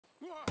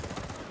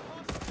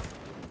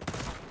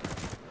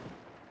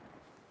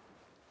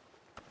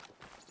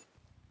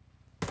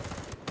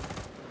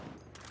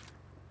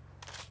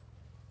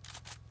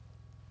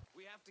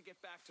We have to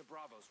get back to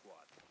Bravo Squad.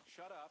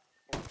 Shut up.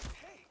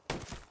 Hey!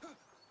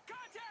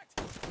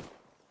 Contact!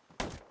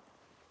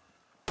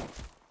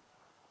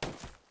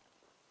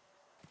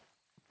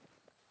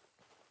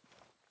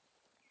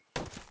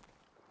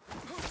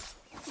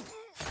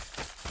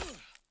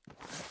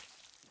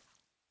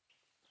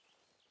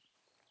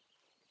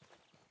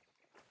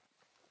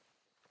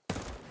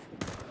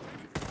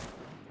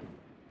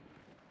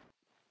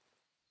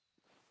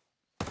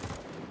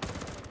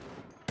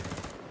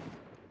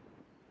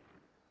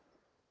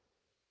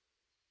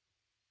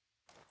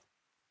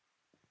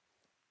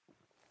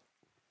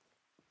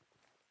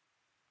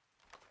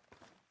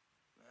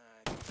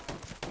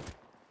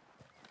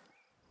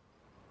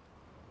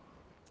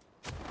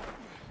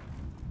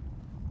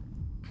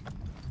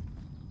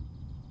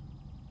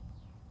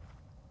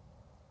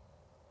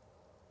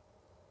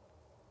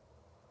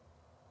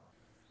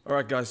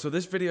 Alright guys, so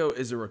this video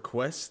is a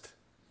request.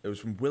 It was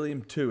from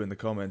William2 in the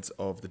comments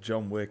of the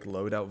John Wick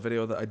loadout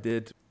video that I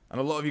did. And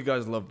a lot of you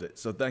guys loved it,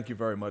 so thank you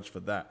very much for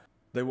that.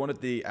 They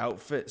wanted the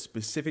outfit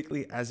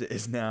specifically as it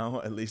is now,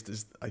 at least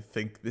as I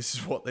think this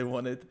is what they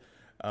wanted.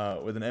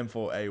 With an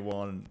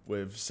M4A1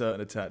 with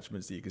certain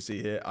attachments that you can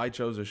see here. I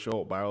chose a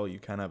short barrel, you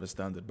can have a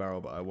standard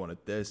barrel, but I wanted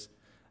this.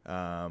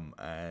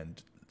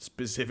 And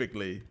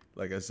specifically,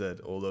 like I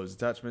said, all those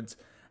attachments.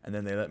 And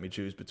then they let me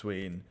choose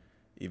between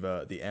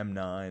either the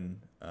M9,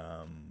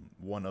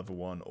 one other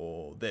one,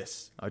 or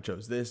this. I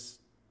chose this.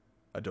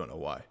 I don't know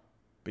why.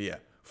 But yeah,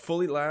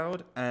 fully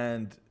loud,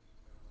 and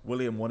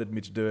William wanted me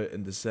to do it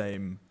in the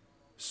same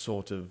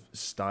sort of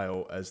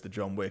style as the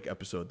John Wick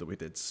episode that we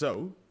did.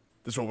 So,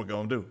 that's what we're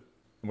going to do.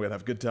 And we're going to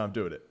have a good time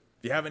doing it.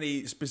 If you have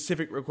any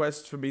specific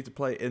requests for me to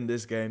play in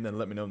this game, then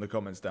let me know in the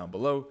comments down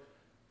below.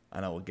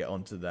 And I will get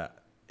onto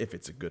that if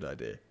it's a good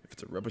idea. If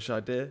it's a rubbish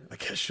idea, I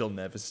guess you'll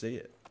never see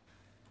it.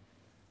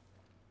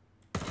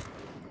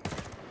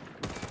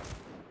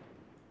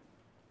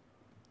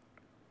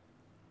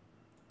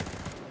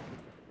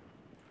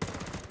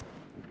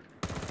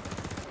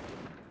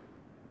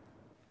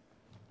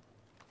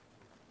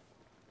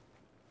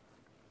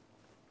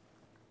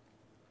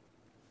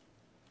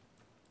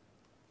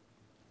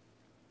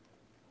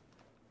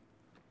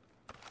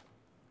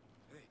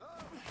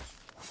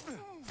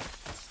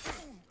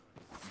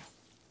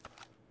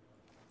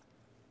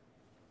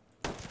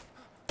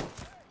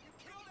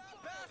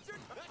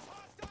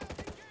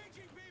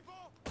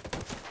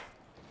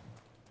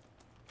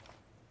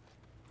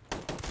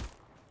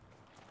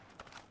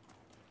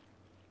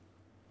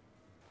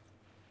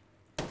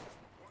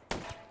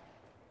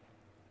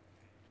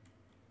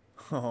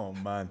 Oh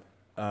man,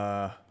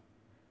 there's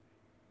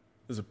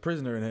a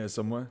prisoner in here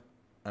somewhere,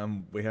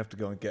 and we have to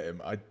go and get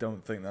him. I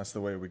don't think that's the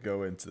way we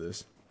go into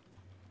this.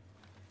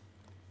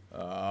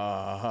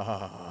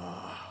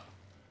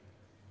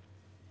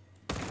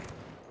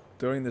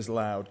 Doing this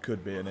loud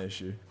could be an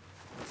issue.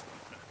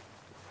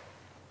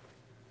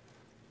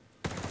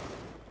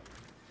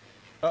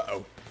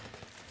 Uh-oh.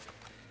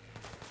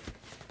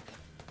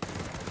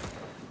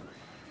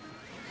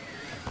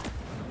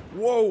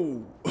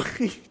 Whoa!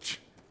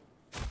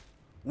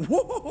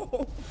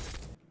 Whoa!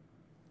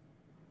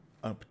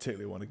 I don't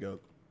particularly want to go.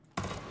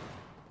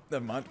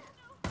 Never mind.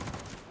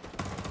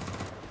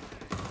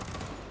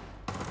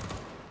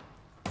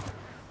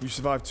 You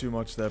survived too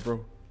much there,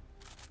 bro.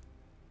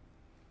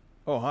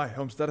 Oh, hi,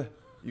 Homesteader.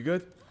 You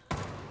good?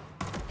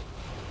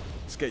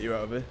 Let's get you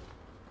out of here.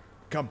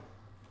 Come.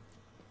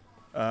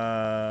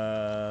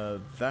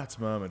 That's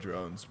murmur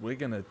drones. We're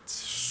gonna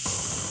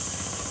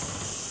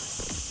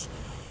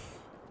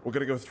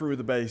go through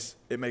the base.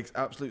 It makes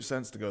absolute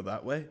sense to go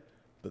that way,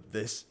 but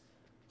this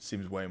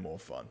seems way more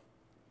fun.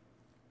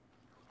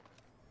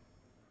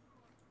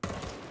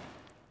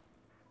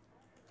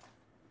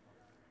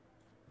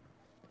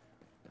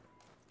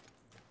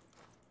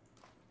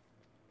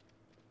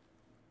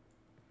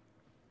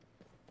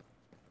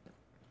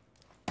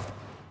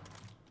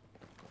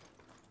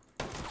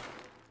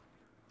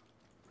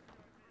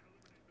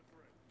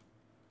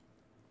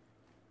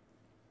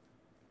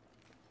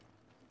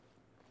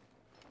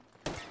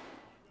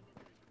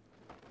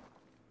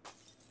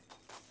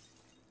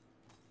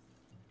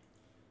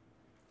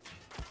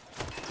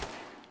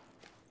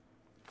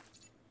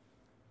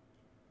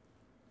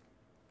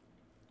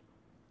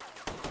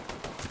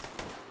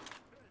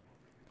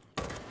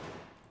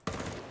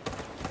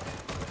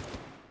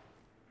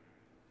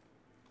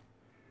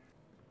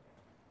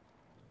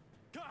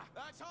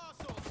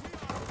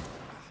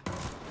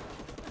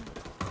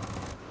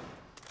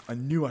 I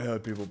knew I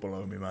heard people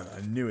below me, man.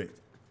 I knew it.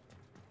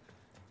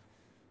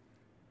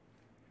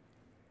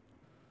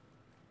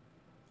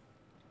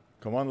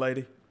 Come on,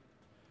 lady.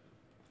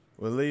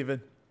 We're leaving.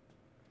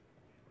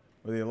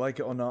 Whether you like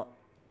it or not.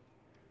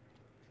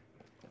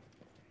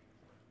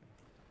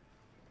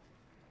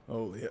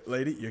 Oh,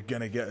 lady, you're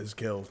gonna get us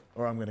killed.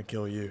 Or I'm gonna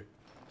kill you.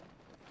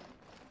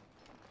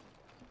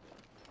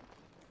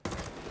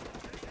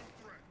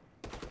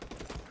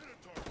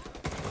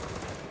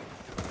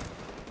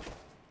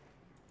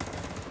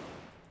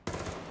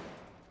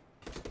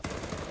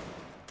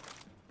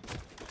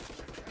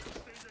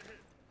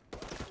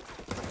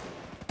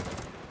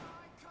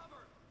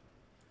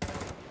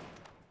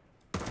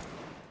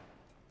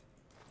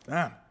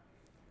 Damn.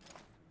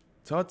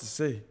 It's hard to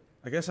see.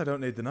 I guess I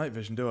don't need the night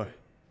vision, do I?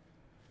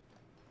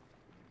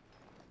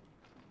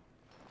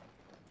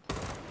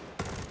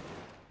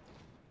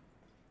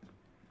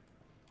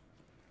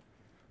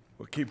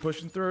 We'll keep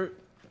pushing through.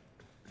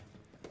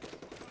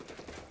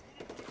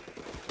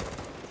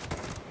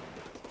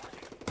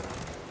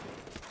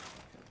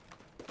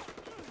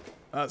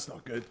 That's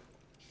not good.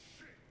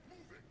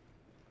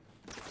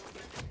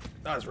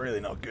 That's really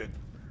not good.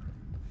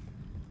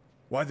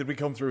 Why did we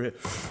come through here?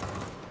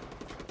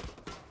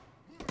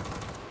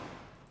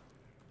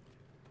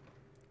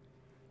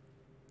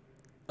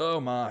 Oh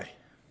my.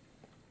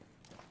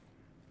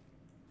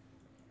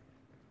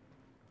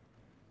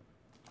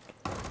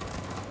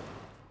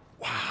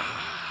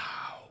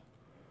 Wow.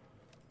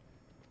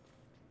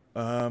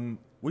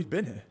 We've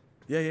been here.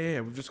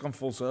 Yeah. We've just gone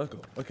full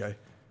circle. Okay.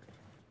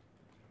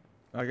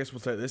 I guess we'll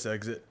take this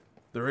exit.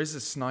 There is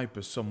a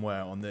sniper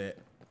somewhere on the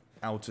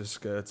outer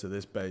skirts of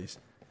this base.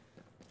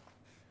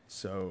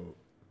 So,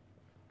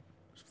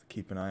 just have to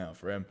keep an eye out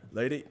for him.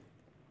 Lady,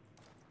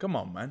 come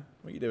on, man.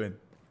 What are you doing?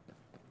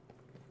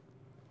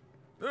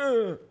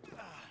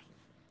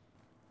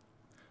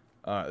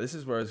 Alright, this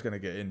is where it's going to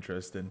get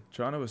interesting.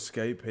 Trying to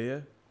escape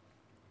here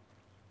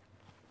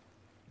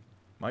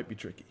might be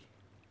tricky.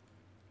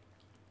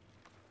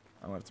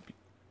 I'm going to have to be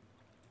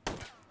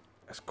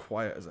as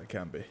quiet as I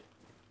can be.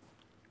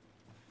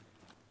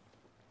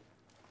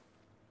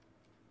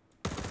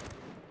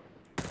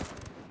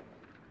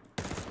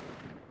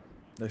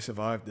 They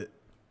survived it.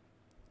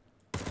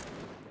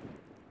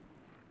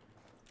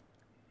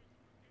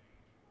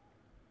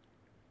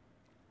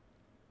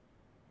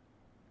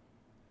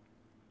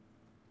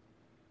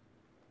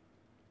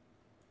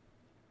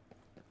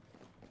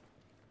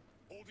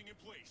 Holding in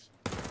place.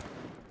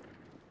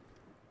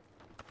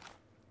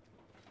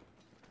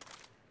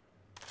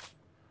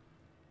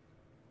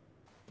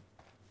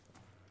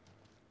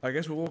 I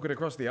guess we're walking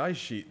across the ice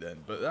sheet then,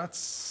 but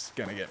that's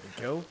gonna get me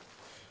killed.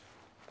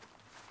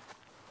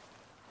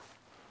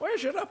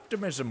 Where's your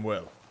optimism,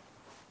 Will?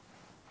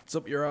 It's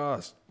up your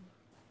arse.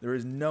 There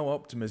is no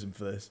optimism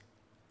for this.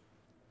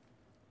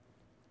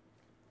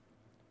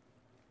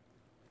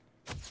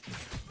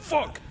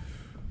 Fuck!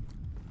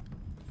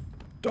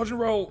 Dodge and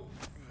roll.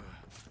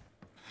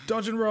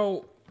 Dodge and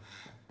roll.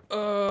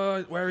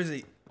 Where is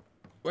he?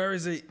 Where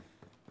is he?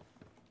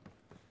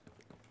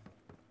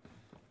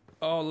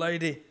 Oh,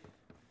 lady.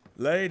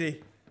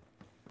 Lady.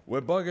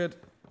 We're buggered.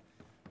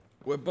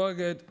 We're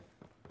buggered.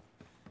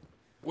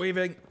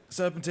 Weaving.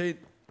 Serpentine.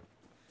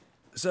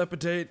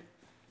 Serpentine.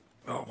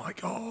 Oh my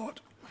god.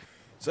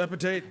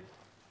 Serpentine.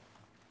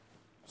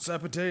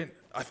 Serpentine.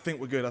 I think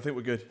we're good. I think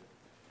we're good.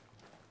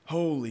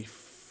 Holy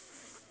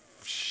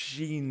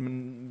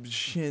shin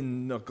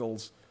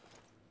knuckles.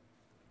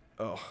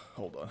 Oh,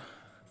 hold on.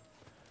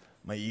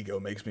 My ego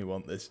makes me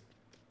want this.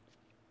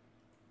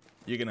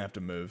 You're gonna have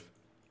to move.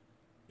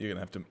 You're gonna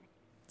have to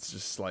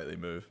just slightly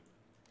move.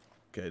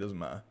 Okay, it doesn't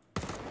matter.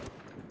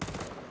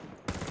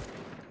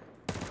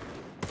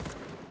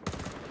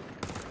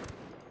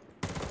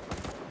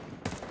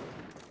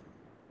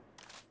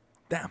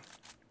 Damn.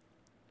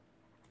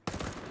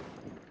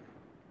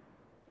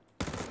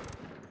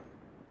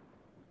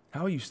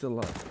 How are you still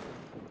alive?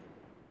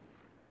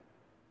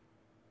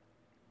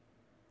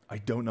 I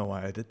don't know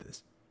why I did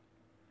this.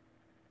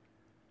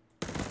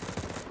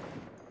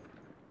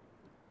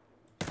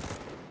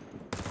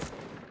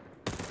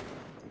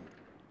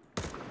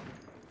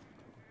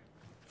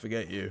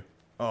 Forget you.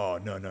 Oh,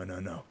 no.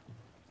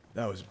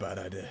 That was a bad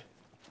idea.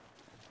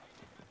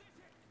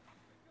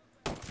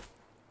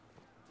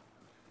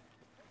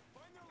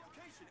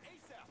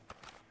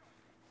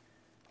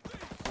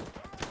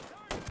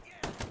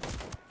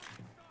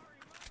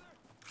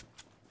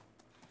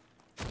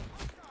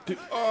 Dude,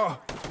 oh!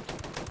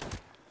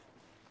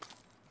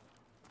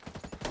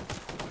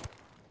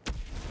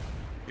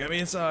 Get me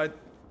inside.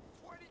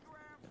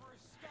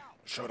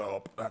 Shut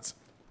up. That's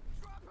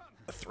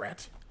a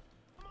threat.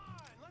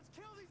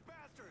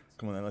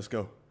 Come on then, let's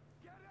go.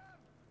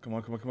 Come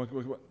on.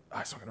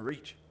 Ah, it's not gonna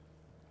reach.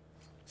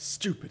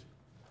 Stupid.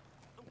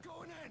 I'm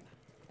going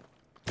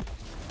in.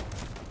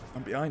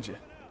 I'm behind you,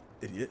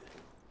 idiot.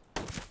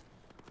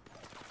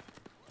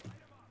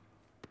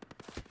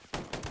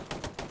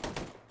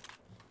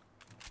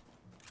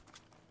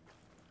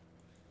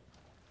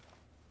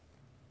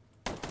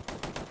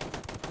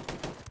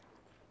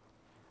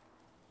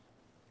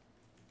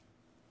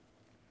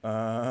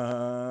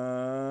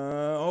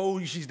 Oh,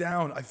 she's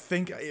down. I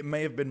think it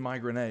may have been my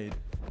grenade.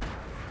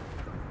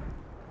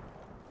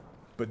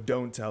 But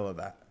don't tell her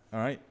that,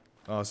 alright?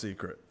 Our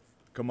secret.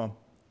 Come on.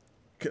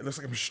 It looks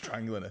like I'm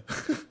strangling her.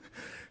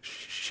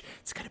 Shh,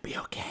 it's gonna be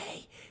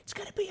okay. It's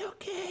gonna be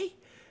okay.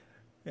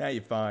 Yeah,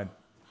 you're fine.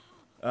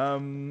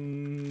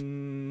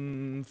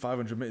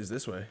 500 meters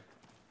this way.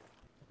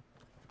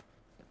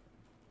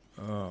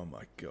 Oh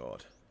my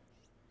god.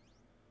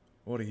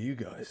 What are you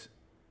guys?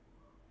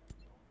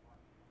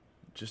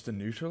 Just to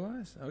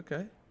neutralize?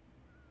 Okay.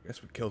 I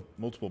guess we killed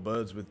multiple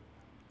birds with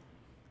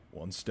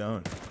one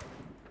stone.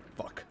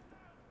 Fuck.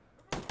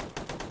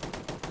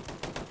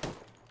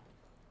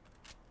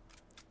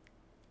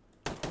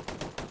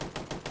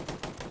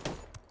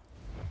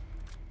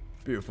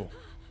 Beautiful.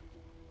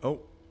 Oh.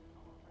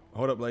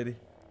 Hold up, lady.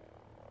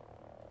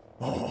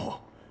 Oh.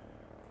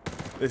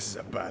 This is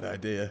a bad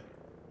idea.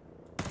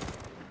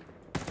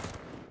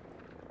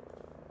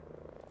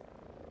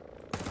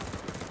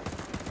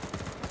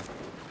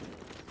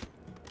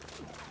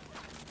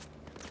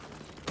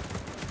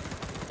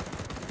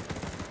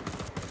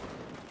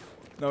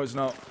 No, it's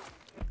not.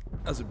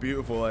 That's a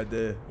beautiful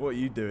idea. What are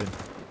you doing?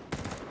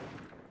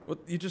 What?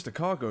 You're just a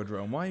cargo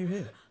drone. Why are you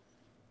here?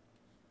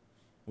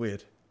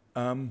 Weird.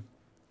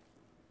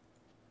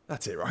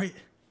 That's it, right?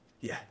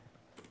 Yeah.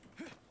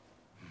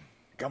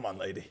 Come on,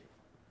 lady.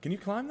 Can you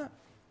climb that?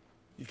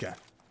 You can.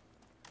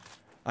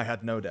 I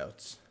had no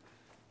doubts.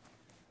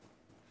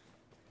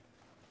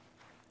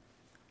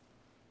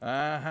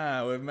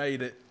 Aha, we've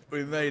made it.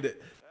 We've made it.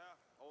 Yeah,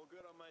 all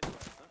good on my side.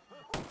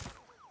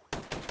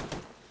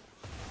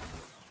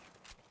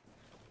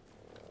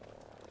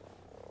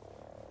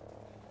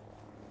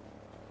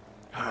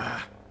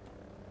 Ah.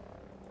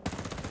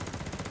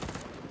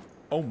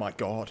 Oh my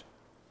god.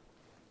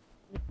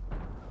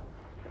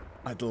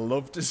 I'd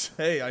love to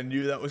say I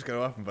knew that was going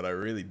to happen, but I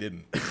really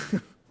didn't.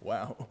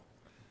 Wow.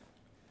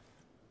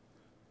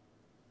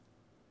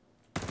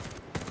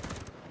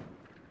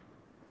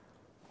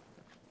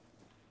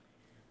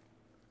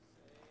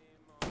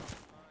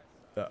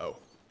 Uh-oh.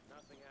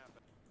 Nothing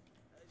happened.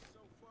 Hey, so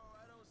far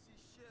I don't see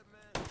shit,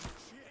 man.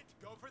 Shit,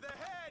 go for the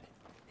head.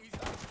 Easy.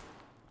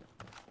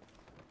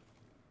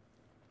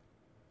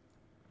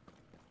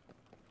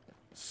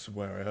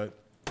 Swear I heard.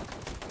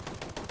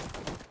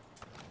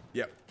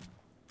 Yep.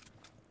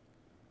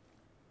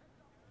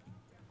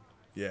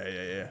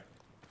 Yeah.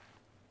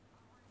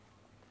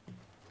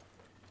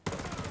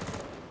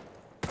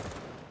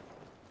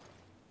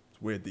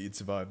 It's weird that you'd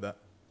survive that.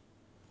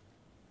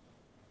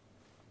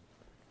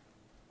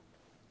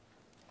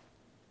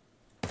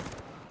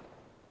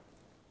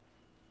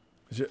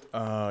 Is it?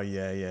 Oh,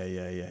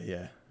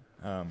 yeah.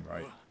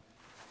 Right.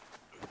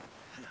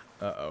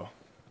 Uh-oh.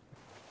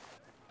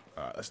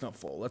 Alright, let's not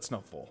fall. Let's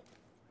not fall.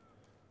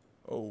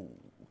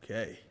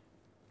 Okay.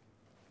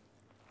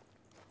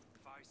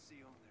 If I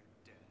see them,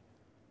 they're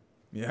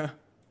dead. Yeah?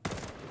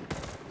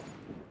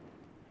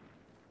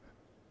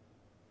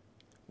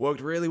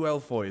 Worked really well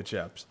for you,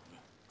 chaps.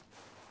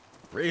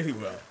 Really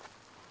well.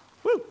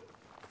 Woo!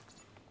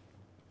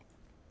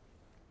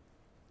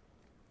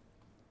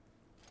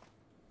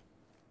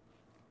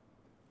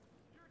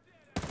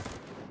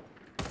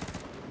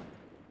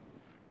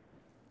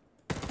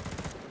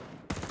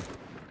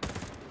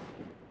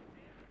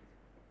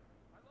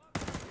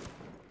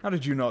 How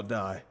did you not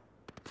die?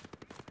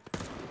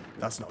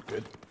 That's not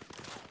good.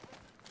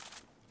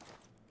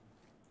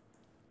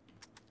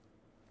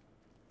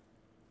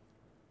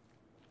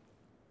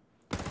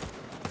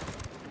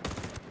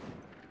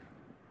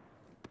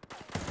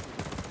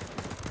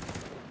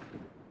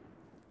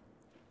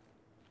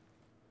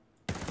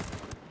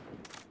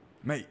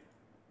 Mate.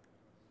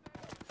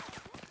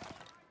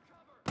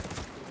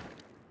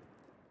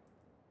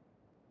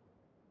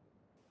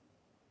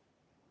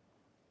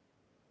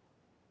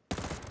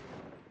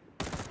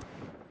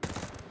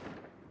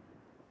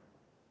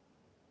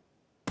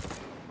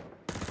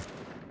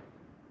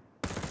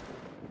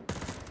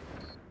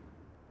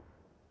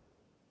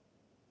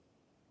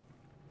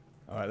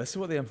 Alright, let's see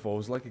what the M4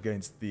 is like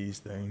against these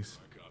things.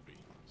 Copy.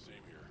 Same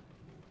here.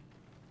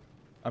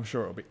 I'm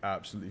sure it'll be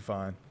absolutely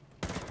fine.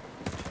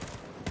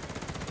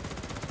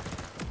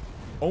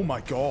 Oh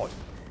my god!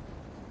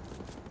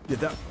 Yeah,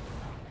 that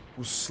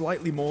was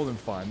slightly more than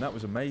fine. That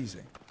was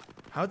amazing.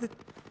 How did...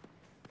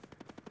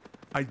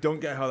 I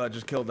don't get how that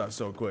just killed that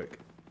so quick.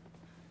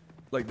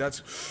 Like,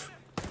 that's...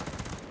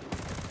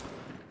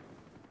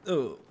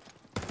 Ugh.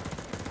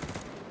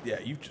 Yeah,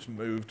 you just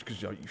moved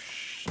because you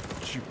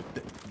stupid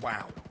thing.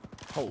 Wow.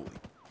 Holy.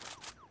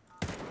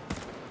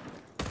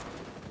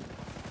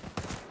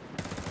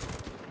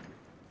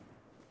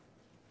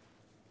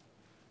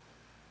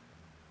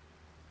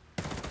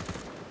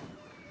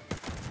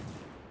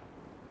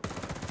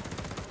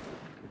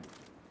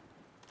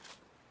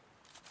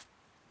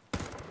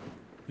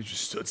 You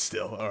just stood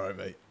still. Alright,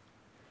 mate.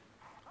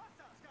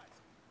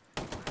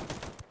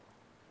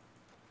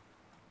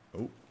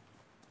 Oh.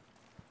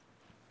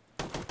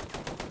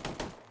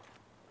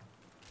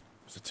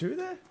 Was there two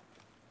there?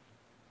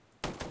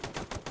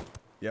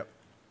 Yep.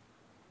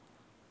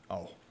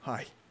 Oh,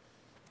 hi.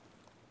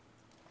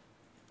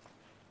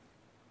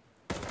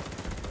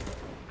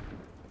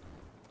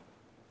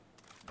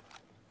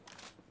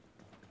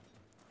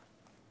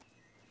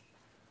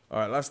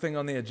 Alright, last thing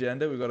on the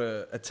agenda, we've got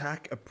to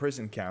attack a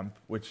prison camp,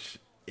 which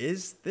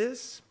is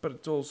this, but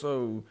it's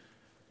also...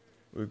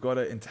 We've got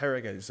to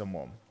interrogate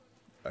someone,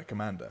 a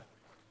commander.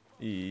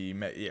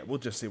 Yeah, we'll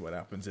just see what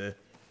happens here.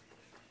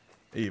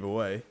 Either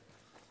way.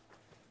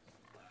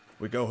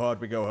 We go hard,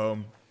 we go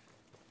home.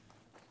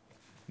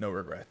 No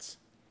regrets.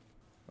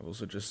 I've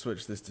also just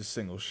switched this to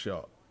single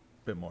shot.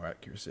 Bit more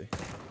accuracy.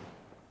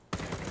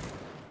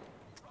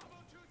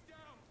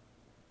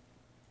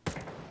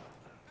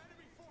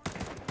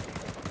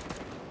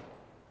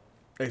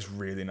 It's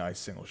really nice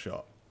single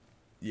shot.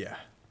 Yeah.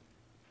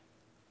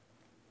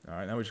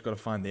 Alright, now we just gotta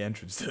find the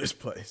entrance to this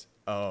place.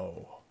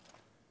 Oh.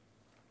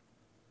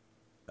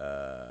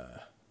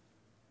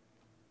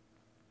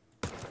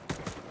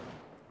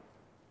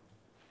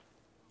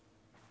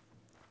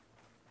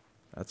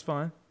 That's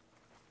fine.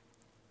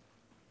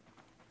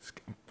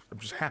 I'm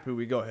just happy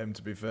we got him,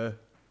 to be fair.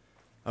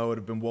 I would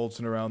have been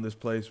waltzing around this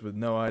place with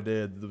no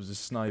idea that there was a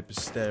sniper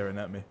staring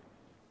at me.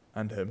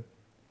 And him.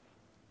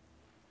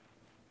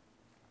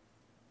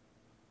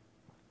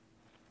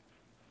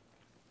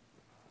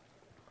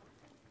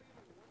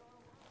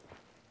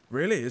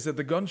 Really? Is it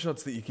the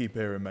gunshots that you keep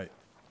hearing, mate?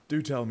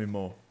 Do tell me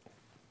more.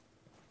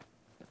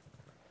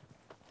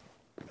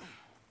 I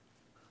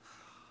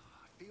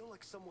feel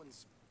like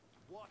someone's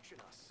watching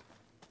us.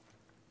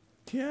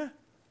 Yeah?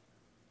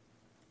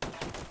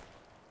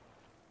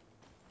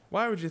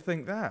 Why would you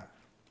think that?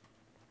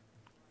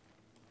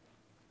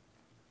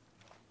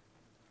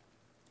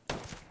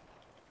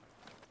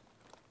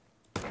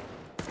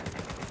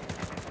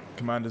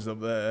 Commander's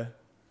up there.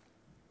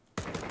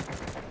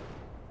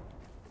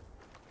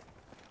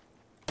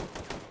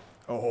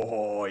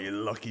 Oh, you're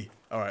lucky.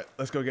 Alright,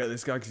 let's go get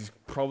this guy because he's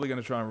probably going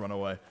to try and run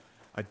away.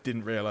 I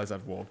didn't realize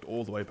I'd walked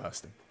all the way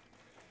past him.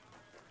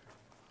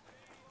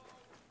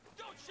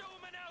 Don't show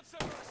him an ounce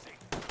of mercy.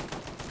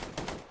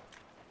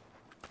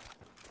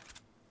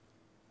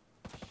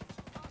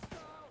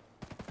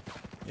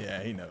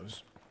 Yeah, he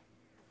knows.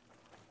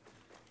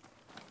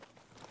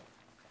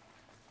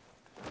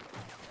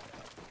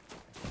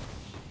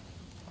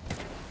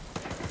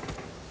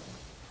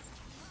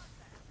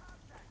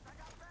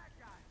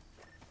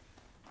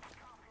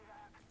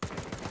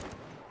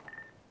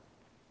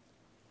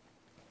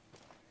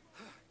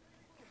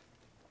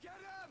 Get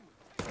him!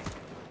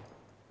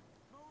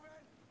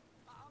 Moving!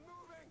 I'm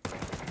moving!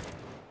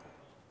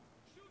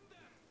 Shoot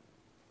them!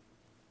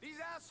 These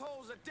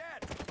assholes are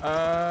dead!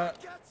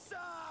 Get some!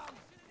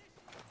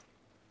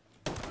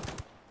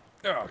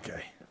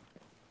 Okay.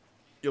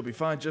 You'll be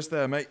fine just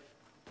there, mate.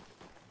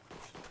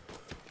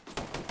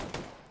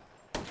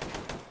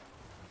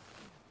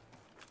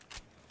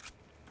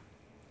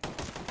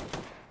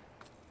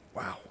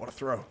 Wow, what a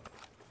throw.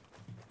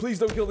 Please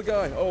don't kill the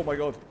guy. Oh my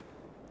god.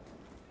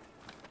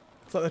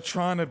 It's like they're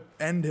trying to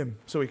end him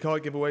so he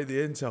can't give away the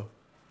intel.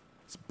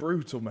 It's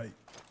brutal, mate.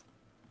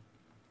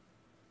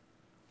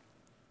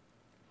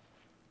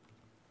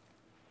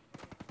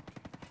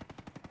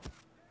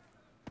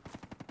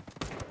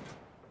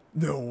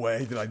 No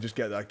way did I just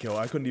get that kill.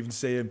 I couldn't even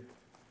see him.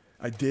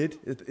 I did?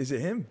 Is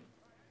it him?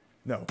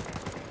 No.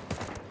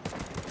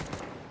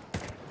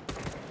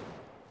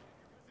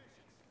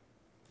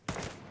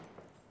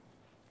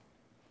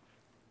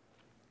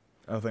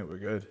 I think we're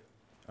good.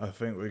 I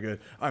think we're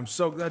good. I'm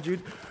so glad you...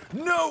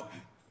 No!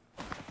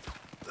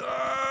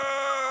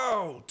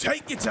 Oh!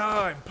 Take your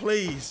time,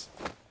 please.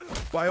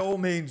 By all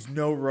means,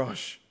 no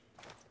rush.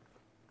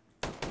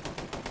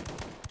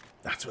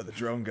 That's where the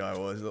drone guy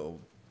was, little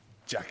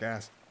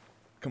jackass.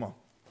 Come on.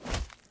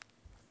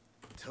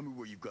 Tell me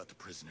where you got the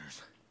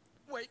prisoners.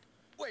 Wait,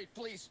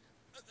 please.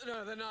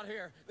 No, they're not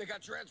here. They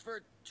got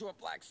transferred to a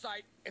black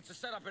site. It's a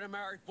setup in a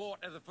married fort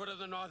at the foot of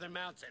the northern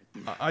mountain.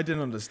 I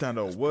didn't understand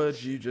a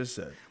word you just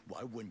said.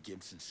 Why wouldn't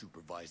Gibson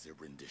supervise their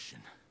rendition?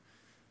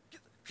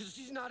 Because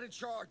he's not in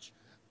charge.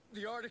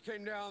 The order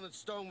came down that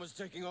Stone was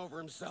taking over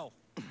himself.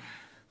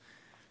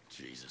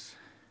 Jesus.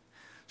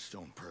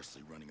 Stone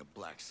personally running a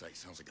black site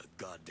sounds like a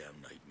goddamn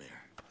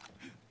nightmare.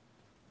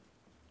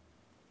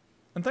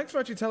 And thanks for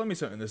actually telling me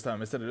something this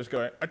time instead of just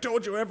going, I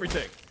told you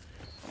everything.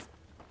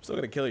 I'm still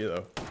gonna kill you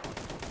though.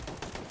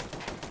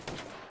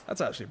 That's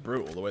actually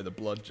brutal, the way the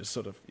blood just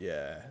sort of,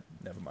 yeah,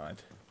 never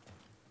mind.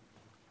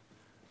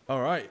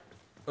 Alright,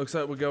 looks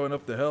like we're going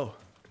up the hill.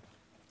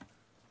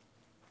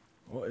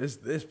 What is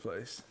this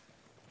place?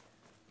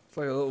 It's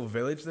like a little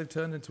village they've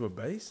turned into a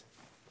base?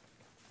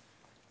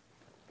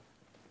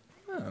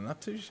 Oh,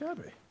 not too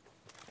shabby.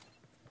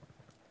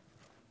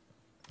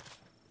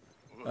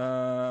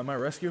 Am I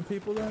rescuing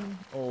people then?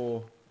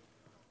 Or...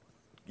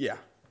 yeah.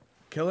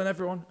 Killing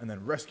everyone and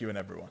then rescuing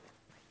everyone.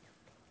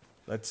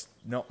 Let's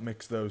not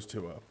mix those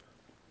two up.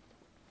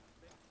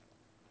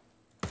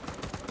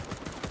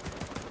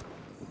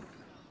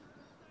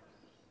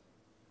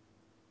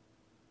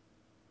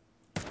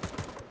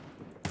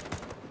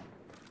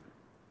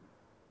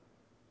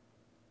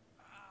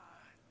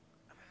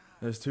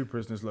 There's 2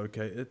 prisoners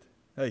located.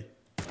 Hey.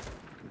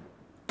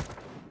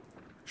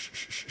 Shh,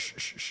 shh, shh, shh,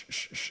 shh,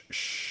 shh, shh,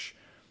 shh.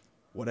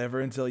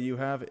 Whatever intel you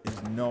have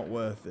is not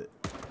worth it.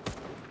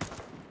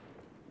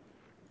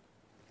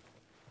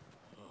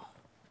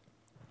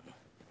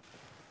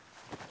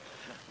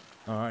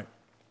 Alright.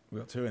 We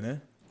got 2 in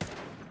here.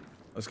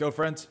 Let's go,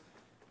 friends.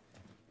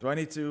 Do I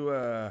need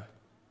to,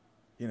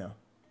 you know. Are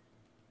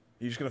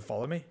you just gonna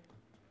follow me?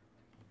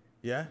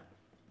 Yeah?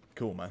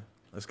 Cool, man.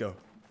 Let's go.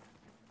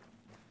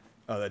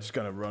 Oh, they're just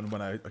gonna run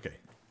when I... okay.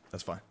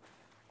 That's fine.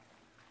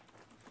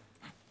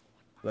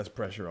 Less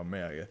pressure on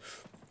me, I guess.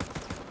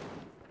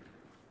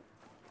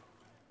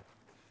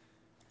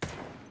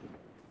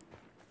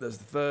 There's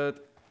the 3rd.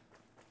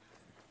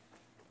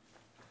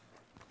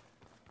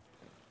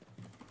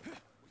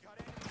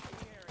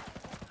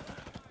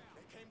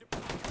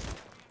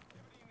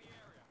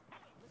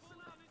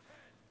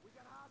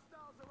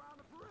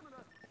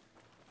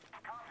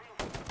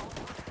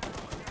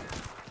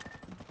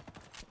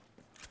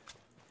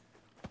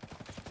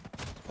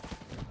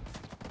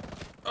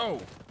 Oh.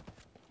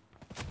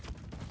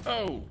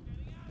 Oh.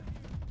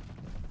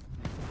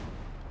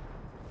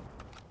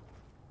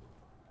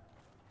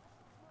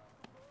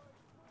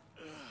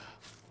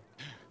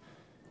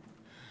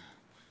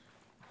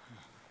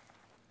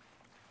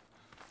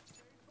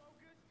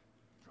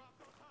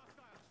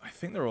 I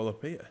think they're all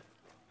up here.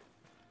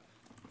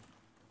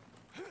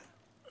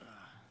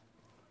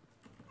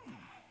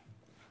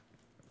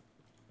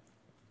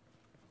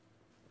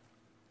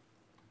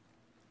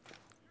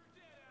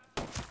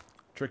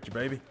 Tricked you,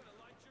 baby.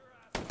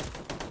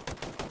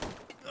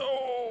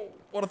 Oh,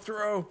 what a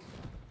throw.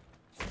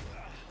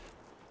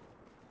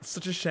 It's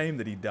such a shame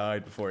that he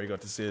died before he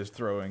got to see his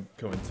throwing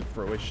come into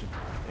fruition,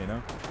 you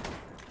know?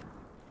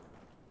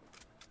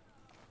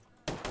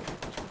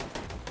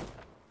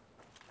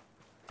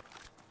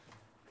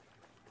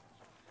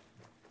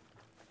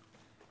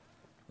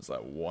 There's like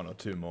one or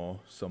two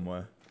more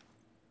somewhere.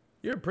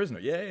 You're a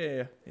prisoner.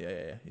 Yeah.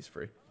 He's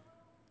free.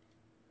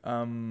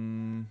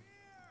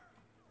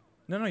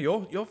 No,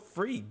 you're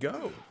free.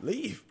 Go.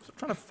 Leave. Stop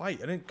trying to fight.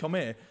 I didn't come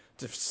here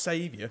to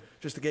save you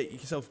just to get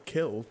yourself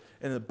killed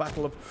in the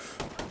battle of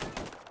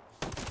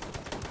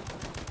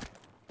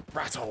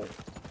Rattle.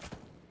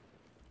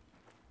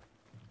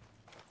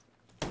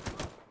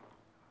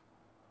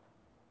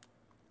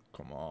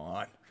 Come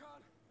on.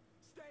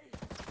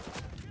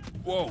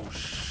 Whoa. I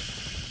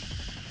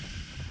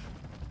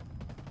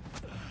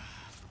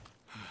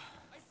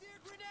see a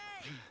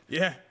grenade.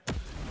 Yeah.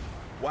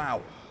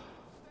 Wow.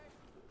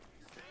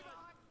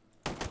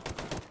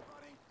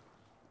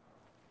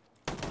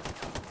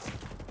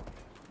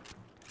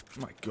 Oh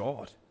my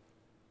God.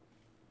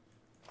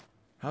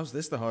 How's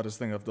this the hardest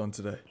thing I've done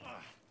today?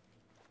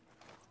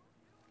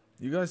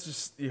 You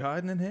guys you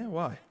hiding in here?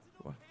 Why?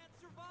 Why?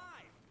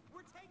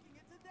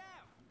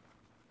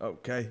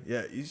 Okay,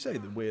 yeah, you say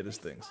the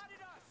weirdest things.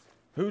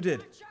 Who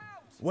did?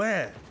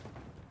 Where?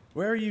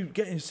 Where are you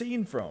getting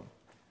seen from?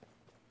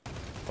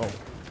 Oh.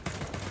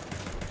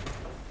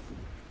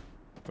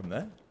 From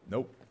there?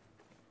 Nope.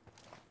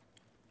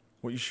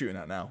 What are you shooting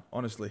at now?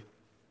 Honestly.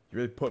 You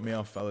really put me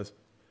off, fellas.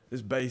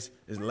 This base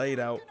is laid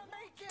out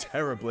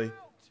terribly.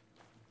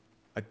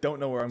 I don't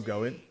know where I'm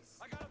going.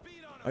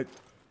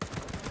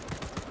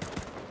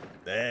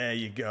 There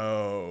you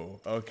go.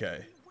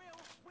 Okay.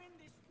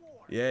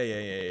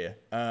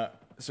 Yeah.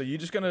 So you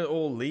just gonna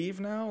all leave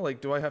now?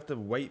 Like, do I have to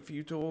wait for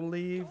you to all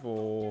leave,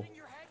 or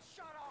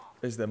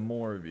is there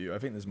more of you? I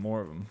think there's more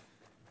of them.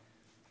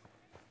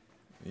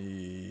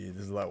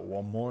 There's like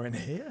one more in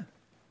here.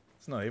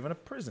 It's not even a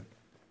prison.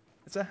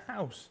 It's a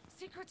house.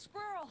 Secret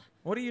squirrel.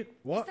 What are you?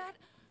 What? Is that?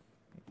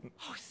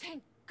 Oh,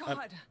 thank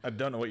God. I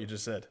don't know what you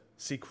just said.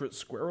 Secret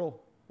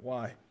squirrel?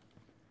 Why?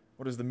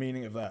 What is the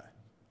meaning of that?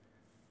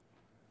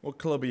 What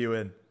club are you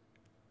in?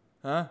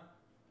 Huh?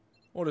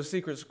 What does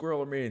secret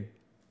squirrel mean?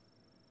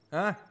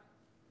 Huh?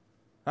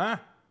 Huh?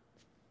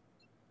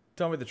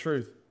 Tell me the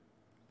truth.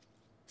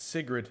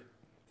 Sigrid.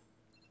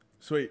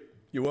 Sweet.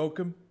 You're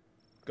welcome.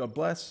 God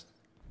bless.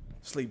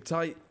 Sleep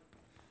tight.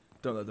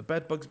 Don't let the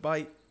bed bugs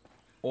bite.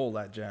 All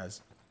that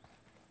jazz.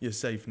 You're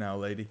safe now,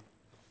 lady.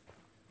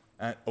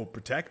 And, oh,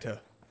 protect her.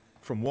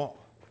 From what?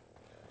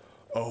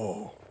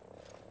 Oh.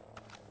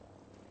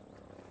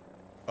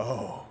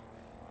 Oh.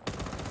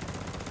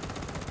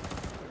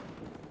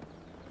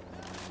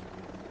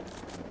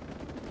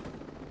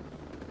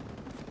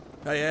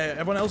 Hey,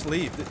 everyone else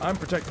leave. I'm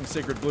protecting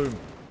Sigrid Bloom.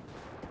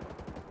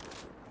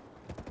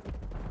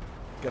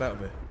 Get out of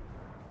here.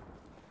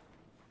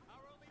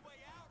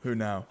 Who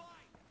now?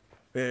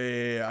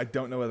 Yeah. I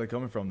don't know where they're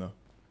coming from, though.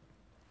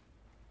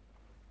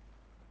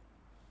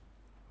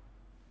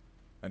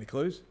 Any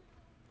clues?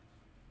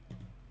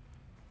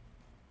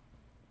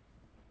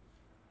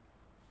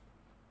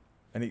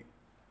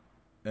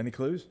 Any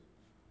clues?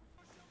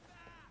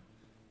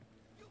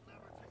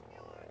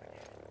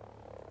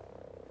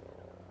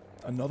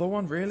 Another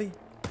one, really?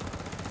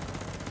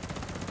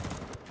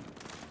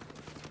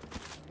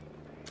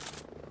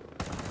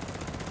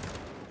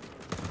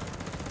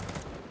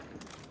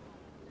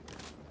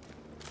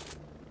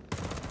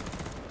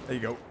 There you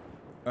go.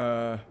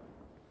 Are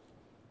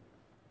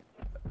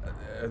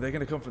they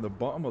gonna come from the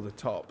bottom or the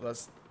top?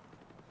 That's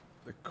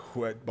the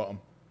quick bottom.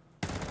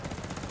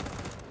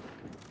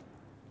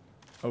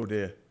 Oh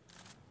dear.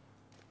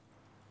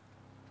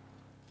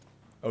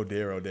 Oh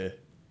dear, oh dear.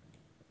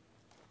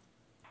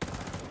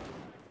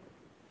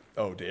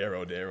 Oh dear,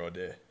 oh dear, oh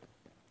dear.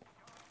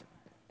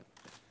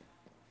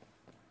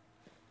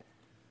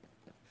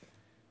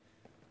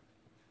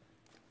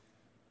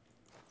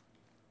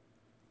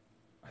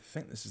 I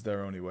think this is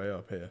their only way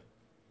up here.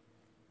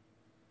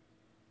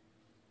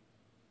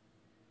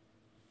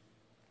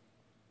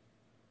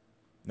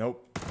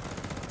 Nope.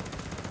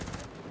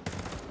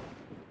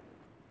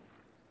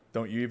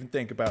 Don't you even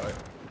think about it.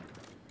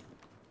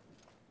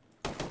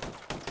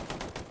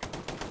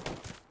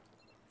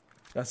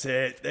 That's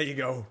it. There you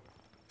go.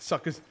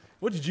 Suckers.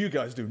 What did you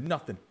guys do?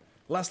 Nothing.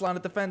 Last line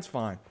of defense,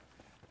 fine.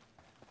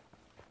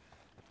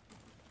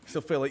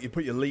 Still feel like you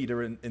put your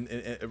leader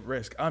at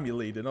risk. I'm your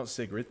leader, not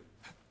Sigrid.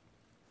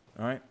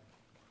 Alright?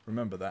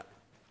 Remember that.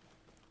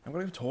 I'm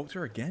gonna go talk to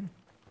her again.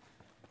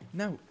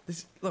 No,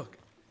 look,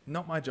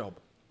 not my job.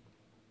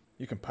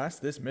 You can pass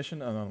this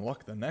mission and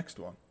unlock the next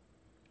one.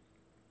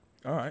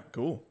 Alright,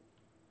 cool.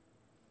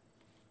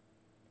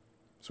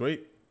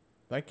 Sweet.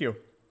 Thank you.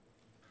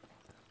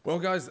 Well,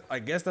 guys, I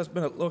guess that's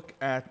been a look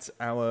at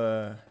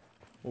our,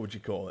 what would you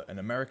call it? An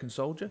American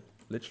soldier?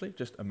 Literally,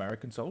 just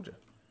American soldier.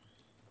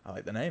 I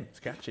like the name. It's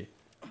catchy.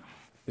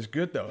 It's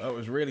good, though. It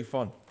was really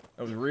fun.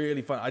 It was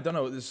really fun. I don't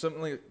know. There's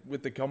something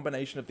with the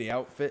combination of the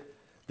outfit,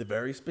 the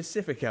very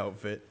specific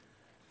outfit,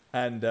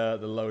 and the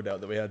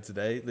loadout that we had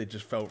today. They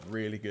just felt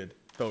really good.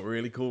 Felt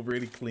really cool,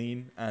 really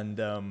clean, and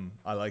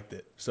I liked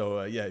it.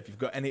 So, yeah, if you've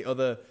got any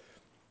other,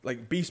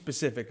 like, be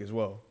specific as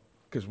well.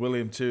 Because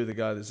William 2, the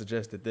guy that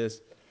suggested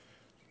this,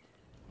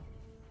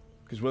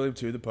 because William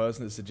 2, the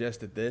person that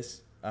suggested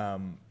this,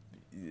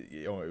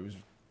 you know,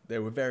 they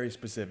were very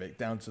specific,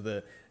 down to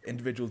the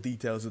individual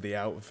details of the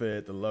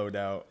outfit, the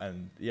loadout,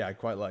 and yeah, I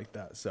quite like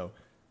that. So,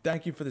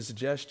 thank you for the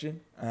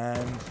suggestion,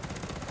 and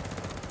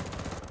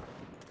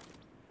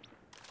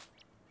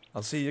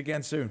I'll see you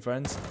again soon,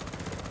 friends.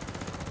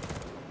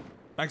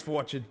 Thanks for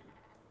watching.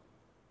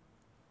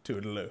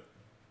 Toodaloo.